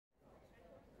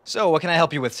So, what can I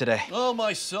help you with today? Oh,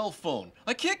 my cell phone.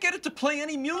 I can't get it to play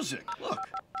any music. Look,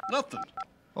 nothing.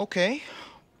 Okay.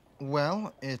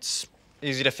 Well, it's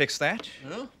easy to fix that.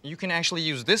 Yeah? You can actually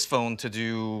use this phone to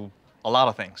do a lot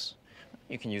of things.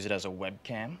 You can use it as a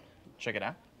webcam. Check it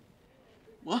out.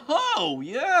 Whoa,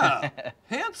 yeah.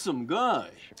 Handsome guy.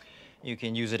 You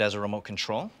can use it as a remote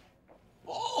control.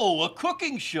 Oh, a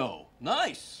cooking show.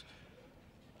 Nice.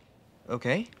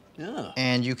 Okay. Yeah.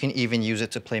 And you can even use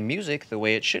it to play music the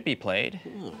way it should be played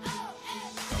on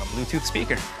a Bluetooth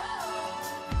speaker.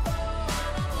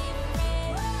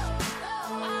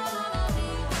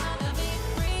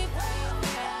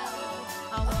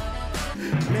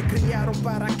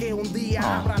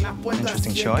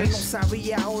 Interesting choice.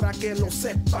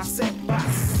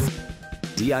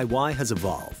 DIY has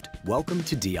evolved. Welcome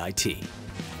to DIT.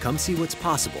 Come see what's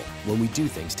possible when we do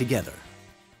things together.